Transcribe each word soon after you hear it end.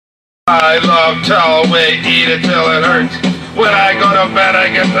I love TELWAY, eat it till it hurts. When I go to bed, I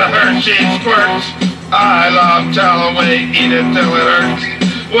get the Hershey squirts. I love TELWAY, eat it till it hurts.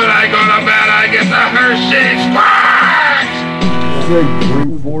 When I go to bed, I get the Hershey squirts.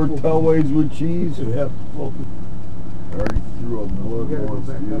 Bring 4 TELWAYs with cheese. Yeah. I already threw up blood once,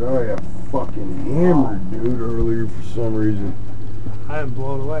 dude. I got fucking hammered, dude, earlier for some reason. I am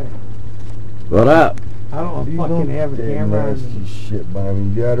blown away. What up? I don't fucking have a camera. Nasty shit by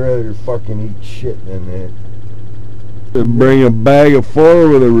me. I'd rather fucking eat shit than that. Bring a bag of foil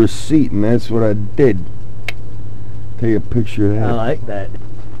with a receipt, and that's what I did. Take a picture of that. I like that.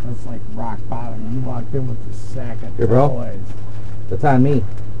 That's like rock bottom. You walked in with a sack of Here, bro. TELWAYs. That's on me.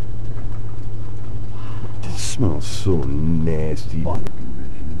 It smells so nasty. Fuck.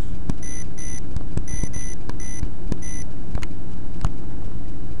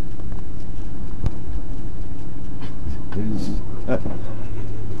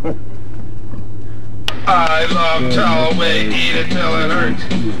 I love TELWAY, eat it till it hurts.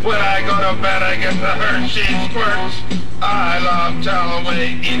 When I go to bed, I get the Hershey squirts. I love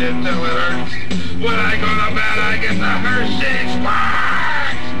TELWAY, eat it till it hurts. When I go to bed, I get the Hershey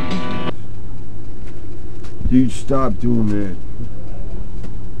squirts. Dude, stop doing that.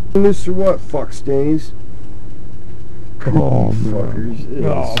 This or what, fuck stains? Oh, fuckers.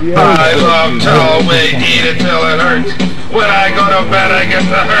 Oh. I love TELWAY, eat it till it hurts. When I go to bed, I get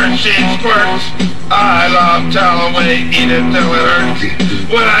the Hershey squirts. I love TELWAY, eat it till it hurts.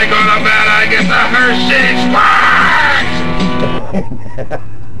 When I go to bed, I get the Hershey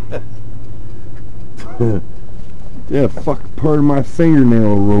squirts. Yeah, fuck, part of my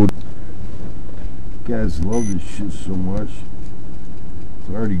fingernail road. You guys love this shit so much. It's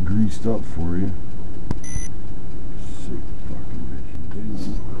already greased up for you. Sick fucking bitch.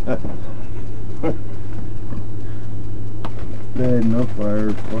 Bad enough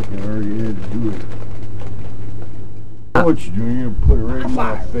I fucking already had to do it. I know what you're doing, you're gonna put it right in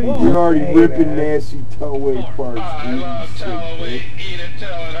my face. You're already ripping nasty TELWAY parts, dude. I love TELWAY, eat it till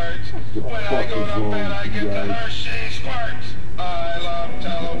it hurts. When I go to bed, I get the Hershey squirts. I love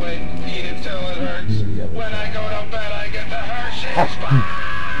TELWAY, eat it till it hurts. When I go to bed, I get the Hershey squirts.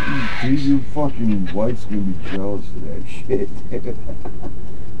 Dude, your fucking wife's gonna be jealous of that shit.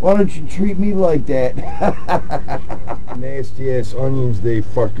 Why don't you treat me like that? Nasty ass onions they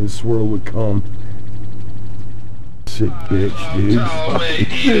fucking swirl with cum. Sick bitch, dude.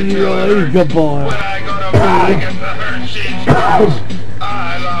 Good boy. When I go to bed, I get the Hershey squirts.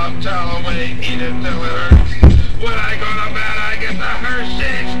 I love TELWAY, eat it till it hurts. When I go to bed, I get the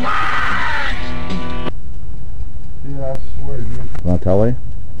Hershey squirts. Yeah, I swear, dude. Want TELWAY?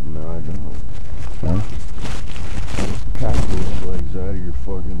 No, I don't. No? Cock those legs out of your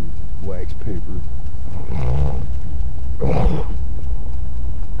fucking wax paper.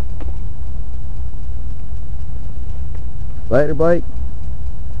 Later, Blake.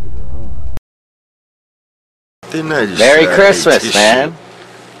 Didn't I just Merry Christmas, man. I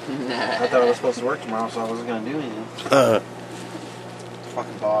thought I was supposed to work tomorrow, so I wasn't gonna do anything.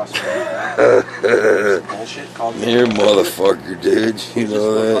 Fucking boss, man. Bullshit. Called me. You're a motherfucker, dude. You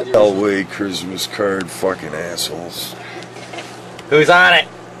know that? TELWAY Christmas card, fucking assholes. Who's on it?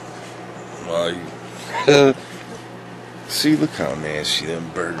 Well, see, look how nasty them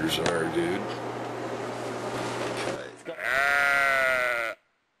burgers are, dude.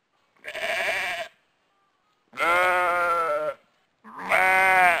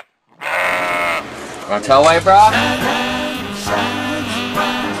 Want TELWAY, bro?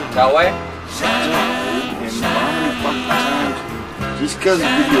 TELWAY? And how many fucking times, just because the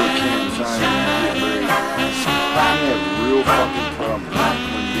video camera's on, you get very, I have a real fucking problem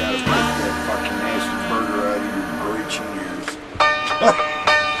when you gotta put that fucking nasty burger out of your breaching ears.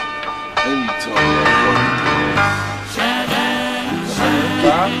 Then you tell me that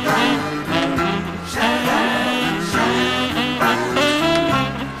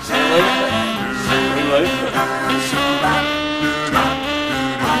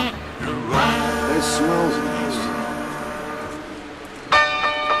It smells nasty.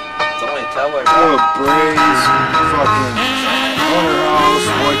 It's only TELWAY, Oh, braised, fucking, Hunter House,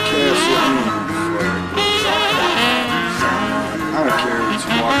 White Castle, I don't care if it's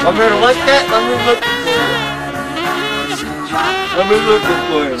walking. Let me look at. Let me look for you. Let me look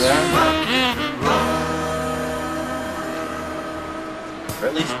for you, man. Or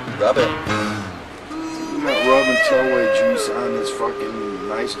at least rub it. I'm not rubbing TELWAY juice on this fucking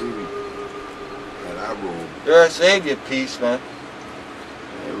nice dude that I rolled. Here, I saved you a piece, man.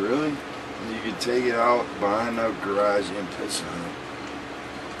 Yeah, really? You could take it out behind the garage and piss on it.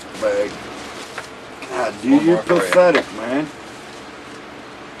 Bag. God, dude, you're pathetic, man.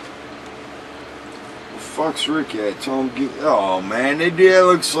 Fuck's Rick at? Tell him give. Oh man, that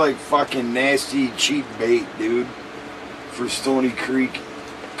looks like fucking nasty cheap bait, dude. For Stony Creek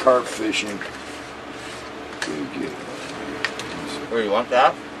carp fishing. Where you want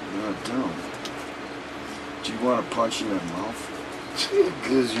that? No, don't. Do you want to punch you in the mouth?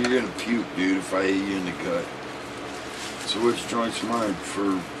 Because you're gonna puke, dude, if I hit you in the gut. So which joint's mine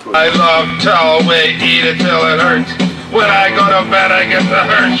for putting... I love TELWAY, eat it till it hurts. When I go to bed, I get the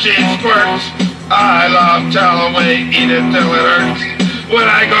Hershey squirts. I love TELWAY, eat it till it hurts. When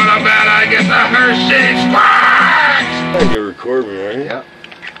I go to bed, I get the Hershey squirts. You record me, right? Yeah.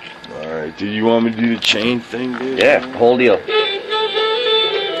 Alright, do you want me to do the chain thing, dude? Yeah, whole deal.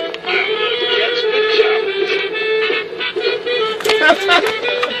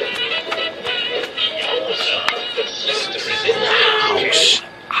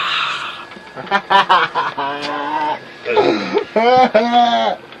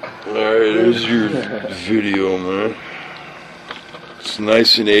 Alright, there's your video, man. It's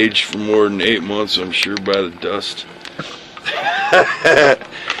nice and aged for more than 8 months, I'm sure, by the dust.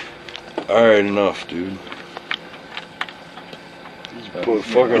 Alright, enough, dude. Put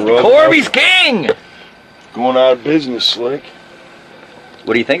fucking rub Corby's king! Going out of business, Slick.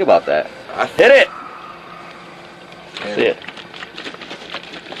 What do you think about that? Hit it! That's it.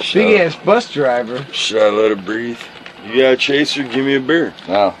 Big ass bus driver. Should I let it breathe? You got a chaser? Give me a beer.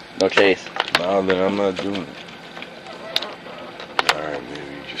 No, no chase. No, then I'm not doing it. Alright,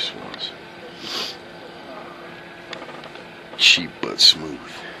 maybe just once. Cheap but smooth.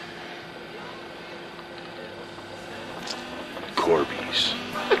 Corby's.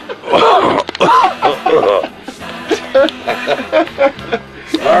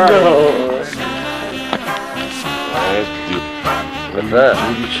 What's that? What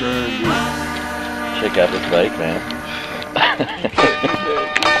are you trying to do? Check out this bike, man.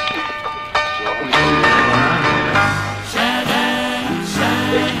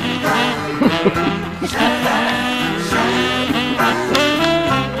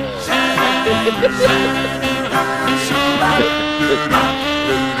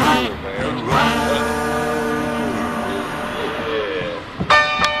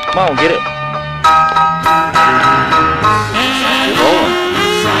 Come on, get it. You're rolling.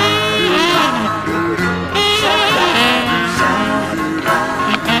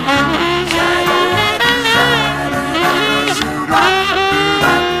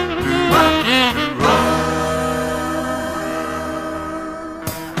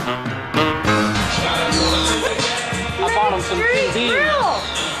 Some beans.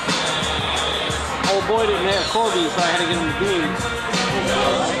 Old boy didn't have Corby, so I had to get him the beans.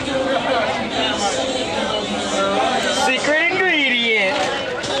 Secret ingredient.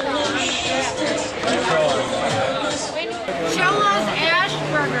 CHOLLA Ash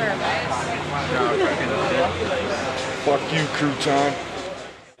Burgers. Fuck you, crouton.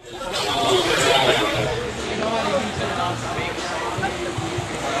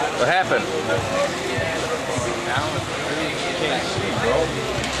 What happened?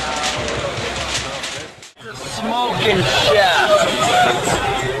 Smoking chef.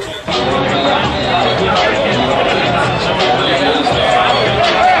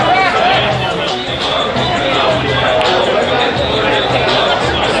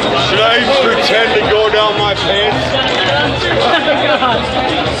 Should I pretend to go down my pants?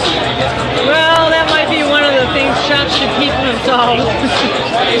 Well, that might be one of the things chefs should keep to themselves.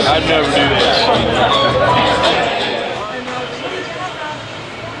 I'd never do this.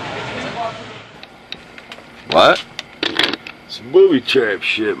 What? Some booby trap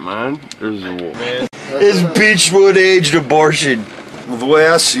shit, man. There's a wolf. It's Beechwood aged abortion. Well, the way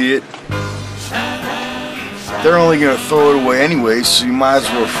I see it, they're only gonna throw it away anyway, so you might as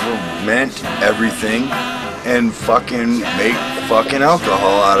well ferment everything and fucking make fucking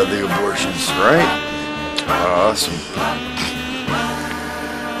alcohol out of the abortions, right? Awesome.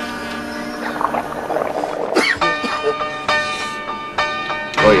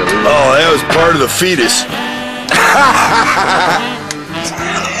 Oh, that was part of the fetus.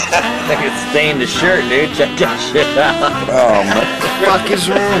 It's stained the shirt, dude. Check that shit out. Oh, man. What the fuck is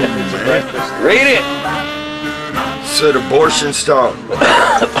wrong with you, man? Read it. Said abortion stout.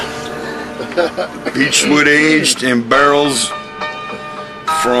 Beechwood aged in barrels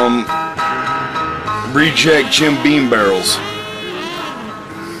from reject Jim Beam barrels.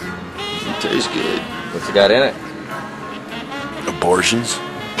 It tastes good. What's it got in it? Abortions?